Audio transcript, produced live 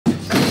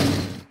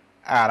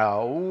And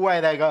away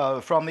they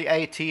go from the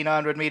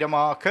 1800-metre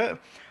marker.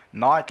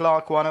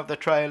 Nightlark, one of the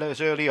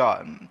trailers early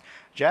on.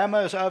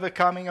 Jammers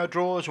overcoming a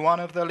draw as one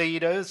of the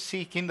leaders.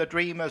 Seeking the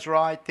Dreamers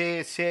right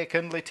there.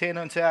 Second,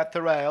 Lieutenant's at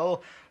the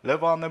rail.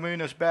 Live on the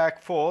Moon is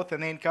back fourth,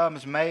 and then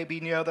comes Maybe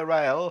near the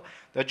rail.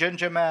 The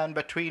Ginger Man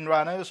between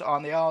runners.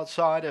 On the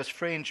outside is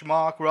French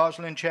Mark.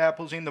 ROSSLYN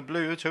Chapel's in the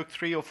blue. Took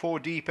 3 or 4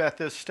 deep at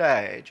this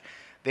stage.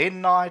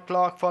 Then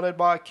Nightlark, followed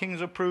by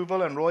King's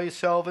Approval, and Roy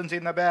Selvin's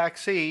in the back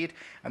seat,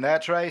 and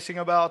that's racing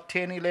about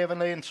 10-11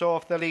 lengths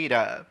off the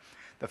leader.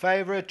 The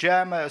favourite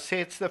Jammer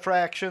sets the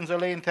fractions a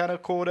length and a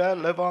quarter.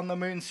 Live on the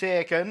Moon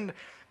second.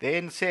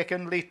 Then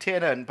second,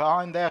 Lieutenant.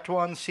 Behind that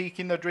one,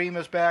 Seeking the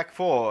Dreamers back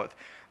fourth.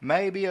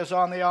 Maybe is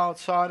on the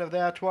outside of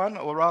that one,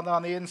 or rather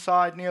on the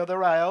inside near the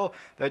rail.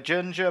 The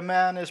Ginger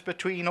Man is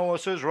between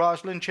horses.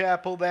 ROSSLYN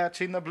Chapel, that's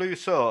in the blue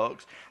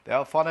silks.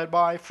 They're followed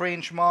by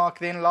French Mark,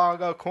 then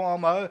Largo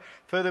Cuomo.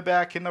 Further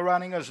back in the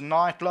running is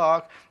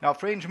Nightlark. Now,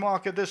 French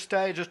Mark at this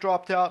stage has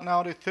dropped out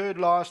now to third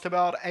last,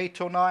 about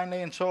 8 or 9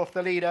 lengths off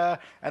the leader.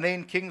 And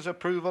then King's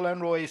Approval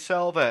and Roy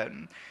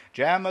Selvin.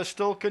 Jammer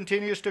still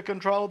continues to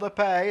control the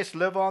pace.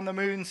 Live on the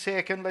Moon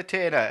second,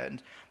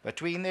 Lieutenant.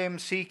 Between them,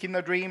 Seeking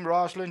the Dream,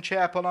 ROSSLYN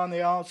Chapel on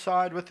the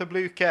outside with the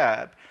blue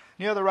cap.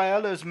 Near the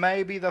rail is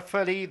Maybe the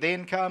filly,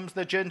 then comes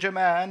the Ginger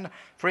Man.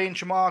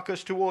 French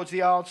Marcus towards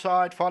the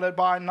outside, followed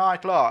by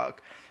Nightlark.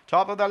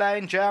 Top of the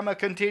lane, Jammer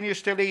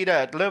continues to lead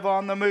it. Live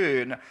on the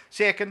Moon.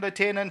 Second,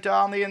 Lieutenant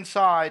down the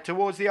inside.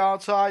 Towards the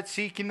outside,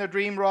 Seeking the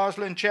Dream,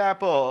 ROSSLYN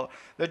Chapel.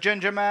 The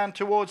Ginger Man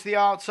towards the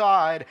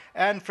outside.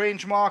 And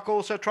French Mark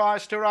also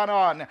tries to run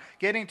on.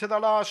 Getting to the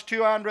last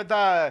 200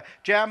 though.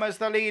 Jammer's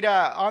the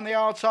leader. On the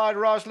outside,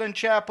 ROSSLYN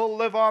Chapel.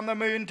 Live on the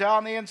Moon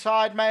down the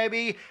inside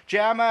maybe.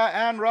 Jammer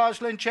and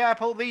ROSSLYN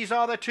Chapel. These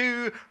are the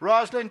two.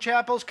 ROSSLYN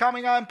Chapel's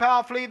coming home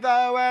powerfully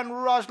though. And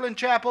ROSSLYN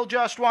Chapel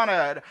just won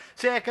it.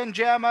 Second,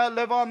 Jammer.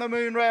 Live on the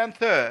Moon ran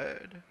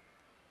third.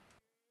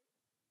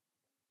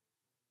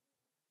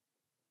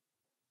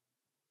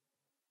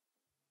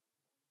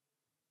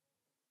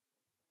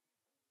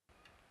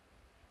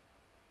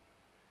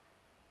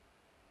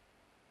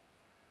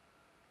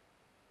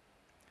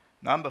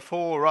 Number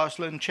 4,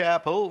 ROSSLYN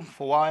Chapel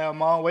for Wire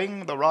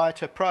Marwing, the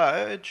right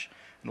approach.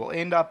 And will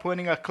end up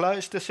winning a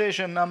close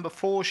decision. Number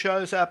 4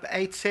 shows up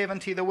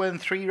 870 the win,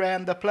 3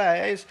 ran the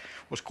plays.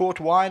 Was caught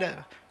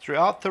wider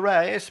throughout the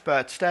race,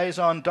 but stays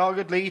on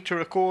doggedly to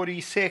record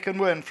his second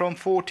win from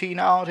 14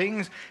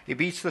 outings. He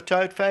beats the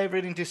tote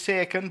favourite into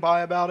second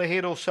by about a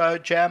head or so.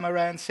 Jammer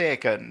ran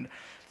second.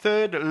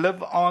 Third,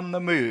 Live on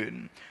the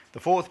Moon. The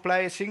fourth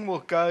placing will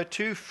go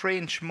to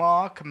French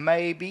Mark,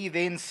 Maybe,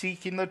 then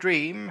Seeking the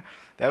Dream.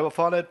 They were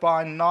followed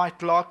by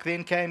Nightlark,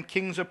 then came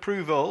King's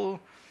Approval.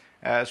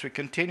 As we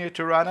continue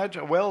to run it,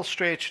 a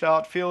well-stretched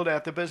outfield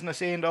at the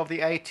business end of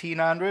the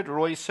 1800.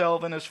 Roy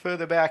Selvin is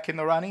further back in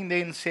the running,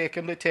 then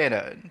second,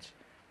 Lieutenant.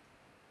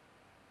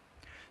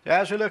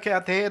 As we look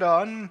at the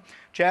head-on,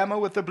 Jammer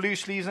with the blue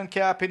sleeves and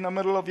cap in the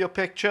middle of your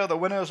picture. The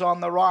winner's on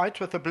the right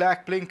with the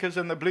black blinkers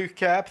and the blue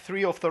cap.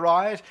 3 off the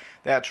right.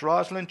 That's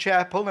ROSSLYN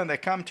Chapel, and they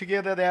come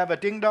together. They have a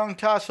ding-dong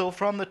tussle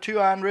from the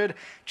 200.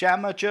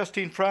 Jammer just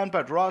in front,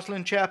 but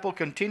ROSSLYN Chapel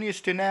continues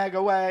to nag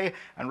away,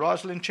 and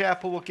ROSSLYN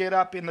Chapel will get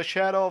up in the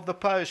shadow of the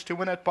post to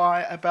win it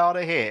by about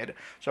a head.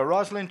 So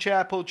ROSSLYN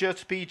Chapel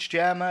just beats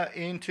Jammer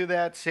into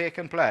that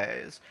second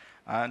place.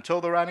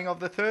 Until the running of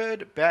the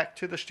third, back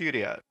to the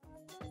studio.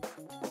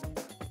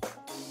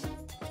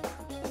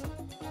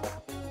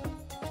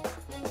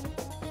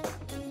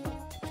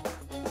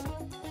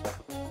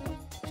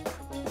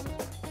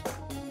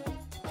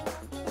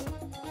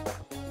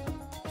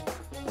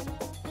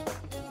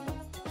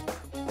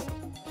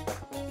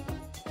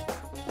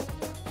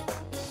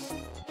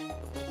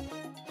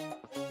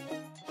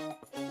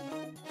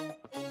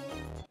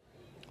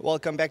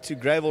 Welcome back to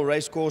Greyville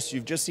Racecourse.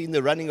 You've just seen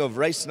the running of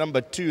race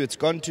number 2. It's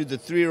gone to the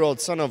 3-year-old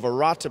son of a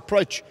right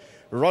approach,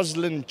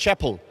 ROSSLYN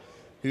Chapel,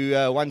 who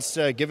once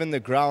given the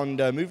ground,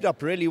 moved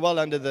up really well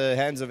under the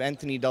hands of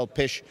Anthony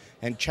Delpeche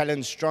and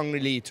challenged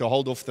strongly to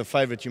hold off the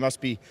favourite. You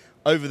must be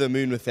over the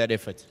moon with that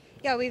effort.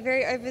 Yeah, we're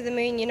very over the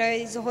moon. You know,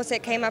 he's a horse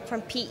that came up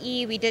from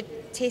PE. We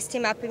did test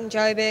him up in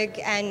Joburg,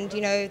 and,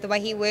 you know, the way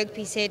he worked,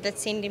 we said,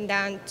 let's send him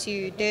down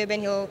to Durban.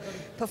 He'll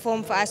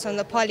perform for us on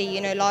the poly. You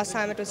know, last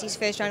time it was his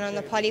first run on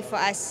the poly for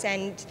us,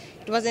 and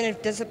it wasn't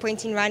a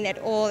disappointing run at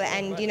all.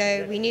 And, you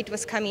know, we knew it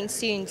was coming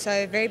soon.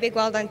 So very big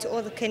well done to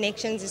all the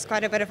connections. There's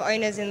quite a bit of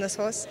owners in this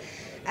horse.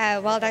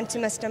 Well done to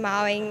Mr.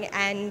 Mowing,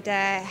 and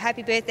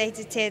happy birthday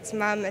to Ted's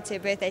mum. It's her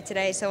birthday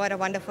today, so what a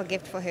wonderful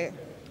gift for her.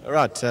 All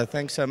right,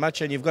 thanks so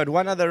much. And you've got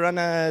one other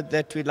runner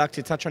that we'd like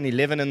to touch on,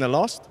 11 in the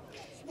last.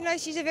 You know,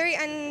 she's a very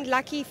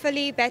unlucky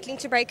filly, battling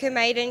to break her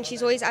maiden.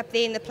 She's always up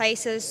there in the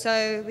places,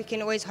 so we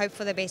can always hope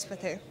for the best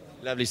with her.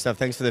 Lovely stuff.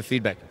 Thanks for the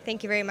feedback.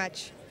 Thank you very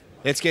much.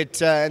 Let's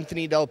get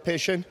Anthony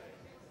Delpeche.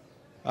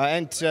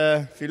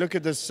 If you look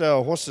at this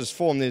horse's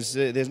form,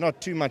 there's not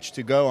too much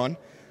to go on.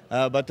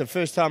 But the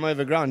first time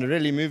over ground, it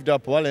really moved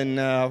up well and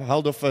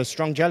held off a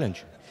strong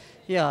challenge.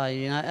 Yeah,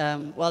 you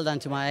know, well done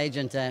to my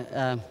agent.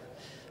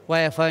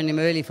 Way I phoned him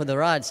early for the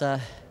ride, so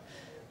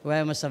Well,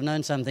 I must have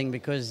known something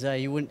because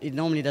he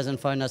normally doesn't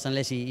phone us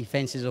unless he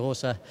fancies a horse.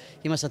 So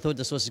he must have thought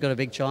this horse has got a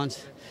big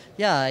chance.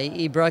 Yeah,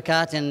 he broke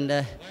out and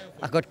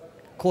I got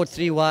caught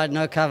 3 wide,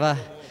 no cover.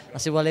 I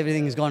said, well,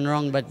 everything's gone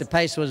wrong, but the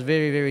pace was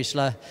very, very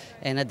slow.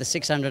 And at the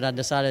 600, I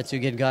decided to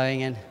get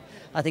going, and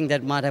I think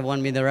that might have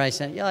won me the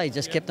race. And yeah, he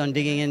just kept on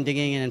digging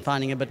in and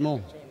finding a bit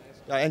more.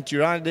 And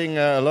you're riding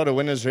a lot of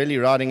winners, really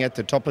riding at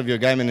the top of your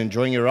game and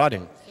enjoying your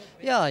riding.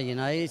 Yeah, you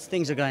know,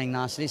 things are going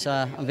nicely, so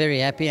I'm very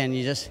happy. And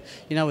you just,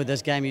 you know, with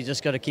this game, you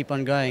just got to keep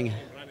on going.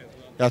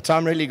 Yeah,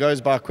 time really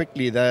goes by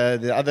quickly.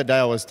 The other day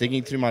I was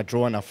digging through my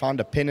drawer and I found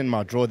a pen in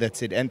my drawer that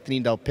said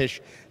Anthony Del Pesh,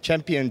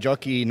 champion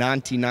jockey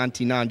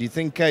 1999. Do you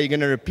think you're going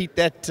to repeat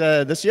that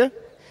this year?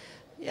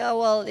 Yeah,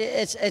 well,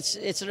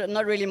 it's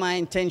not really my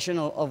intention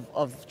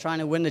of trying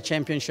to win the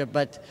championship,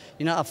 but,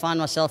 you know, I find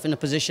myself in a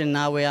position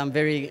now where I'm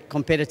very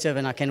competitive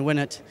and I can win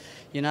it.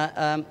 You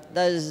know,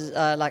 those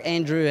like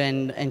Andrew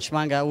and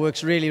Schmanga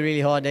works really, really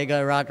hard. They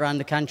go right around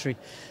the country.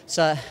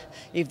 So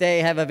if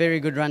they have a very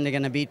good run, they're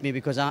going to beat me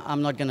because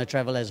I'm not going to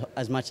travel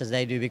as much as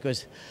they do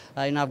because,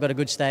 you know, I've got a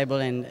good stable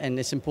and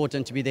it's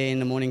important to be there in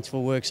the mornings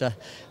for work. So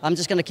I'm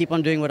just going to keep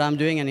on doing what I'm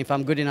doing, and if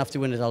I'm good enough to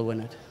win it, I'll win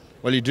it.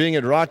 Well, you're doing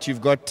it right. You've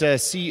got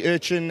Sea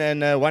Urchin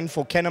and one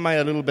for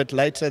Kaname a little bit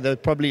later. They'll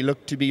probably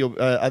look to be your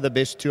other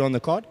best 2 on the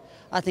card.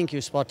 I think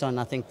you're spot on.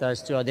 I think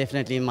those 2 are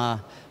definitely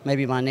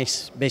maybe my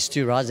next best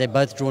 2 rides. They're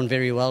both drawn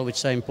very well, which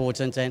is so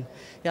important. And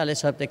yeah,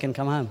 let's hope they can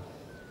come home.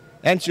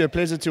 Antje, a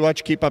pleasure to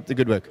watch. Keep up the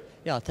good work.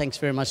 Yeah, thanks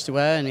very much to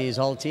Wao and his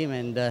whole team.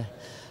 And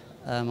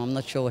I'm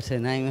not sure what her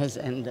name is.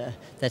 And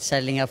that's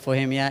saddling up for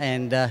him, yeah.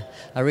 And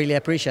I really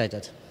appreciate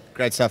it.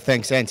 Great stuff.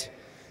 Thanks, Ant.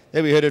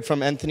 There we heard it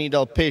from Anthony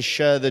Del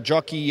Pesh, the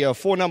jockey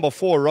for number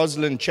 4,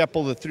 ROSSLYN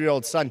Chapel, the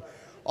 3-year-old son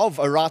of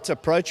Arat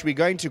Approach. We're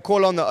going to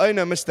call on the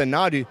owner, Mr.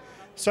 Nadu.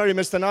 Sorry,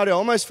 Mr. Nadu, I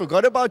almost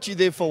forgot about you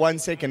there for 1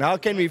 second. How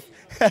can we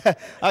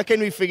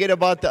forget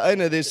about the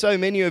owner? There's so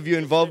many of you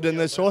involved in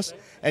this horse,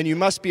 and you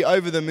must be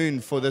over the moon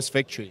for this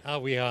victory.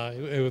 We are.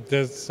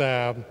 There's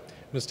Mr.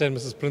 and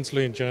Mrs.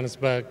 Prinsloo in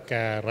Johannesburg,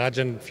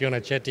 Rajan,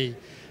 Fiona Chetty,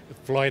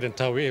 Floyd and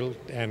Tawil,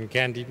 and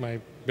Gandhi, my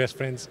best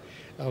friends.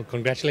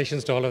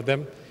 Congratulations to all of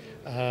them.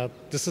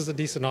 This is a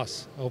decent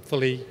horse.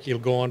 Hopefully he'll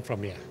go on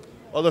from here.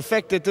 Well, the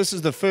fact that this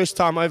is the first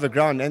time over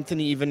ground,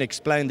 Anthony even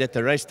explained that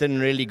the race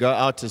didn't really go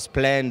out as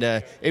planned.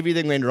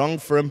 Everything went wrong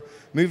for him,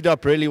 moved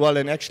up really well,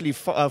 and actually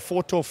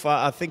fought off,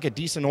 I think, a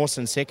decent horse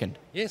in second.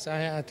 Yes,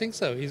 I think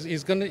so.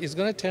 He's going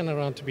to turn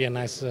around to be a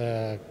nice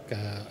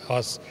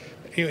horse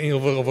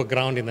over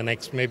ground in the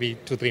next maybe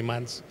 2-3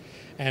 months.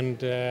 And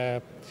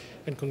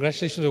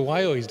congratulations to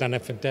Wao. He's done a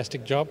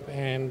fantastic job,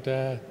 and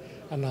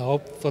I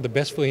hope for the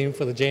best for him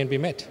for the JNB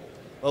Met.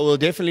 Well, we'll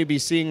definitely be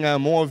seeing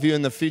more of you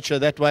in the future.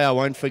 That way I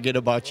won't forget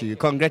about you.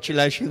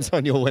 Congratulations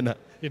on your winner.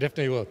 You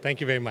definitely will.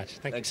 Thank you very much.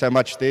 Thanks so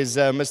much. There's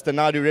Mr.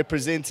 Nadu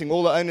representing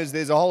all the owners.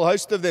 There's a whole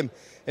host of them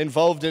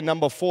involved in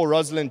number 4,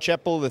 ROSSLYN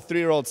Chapel, the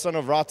 3-year-old son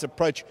of Right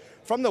Approach.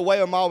 From the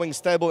Wao Mawing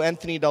stable,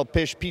 Anthony Del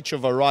Pesh, Peach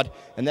of Arad,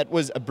 and that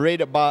was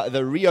bred by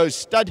the Rio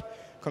Stud.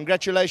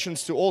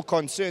 Congratulations to all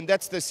concerned.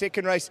 That's the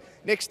second race.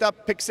 Next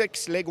up, pick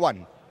 6, leg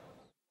 1.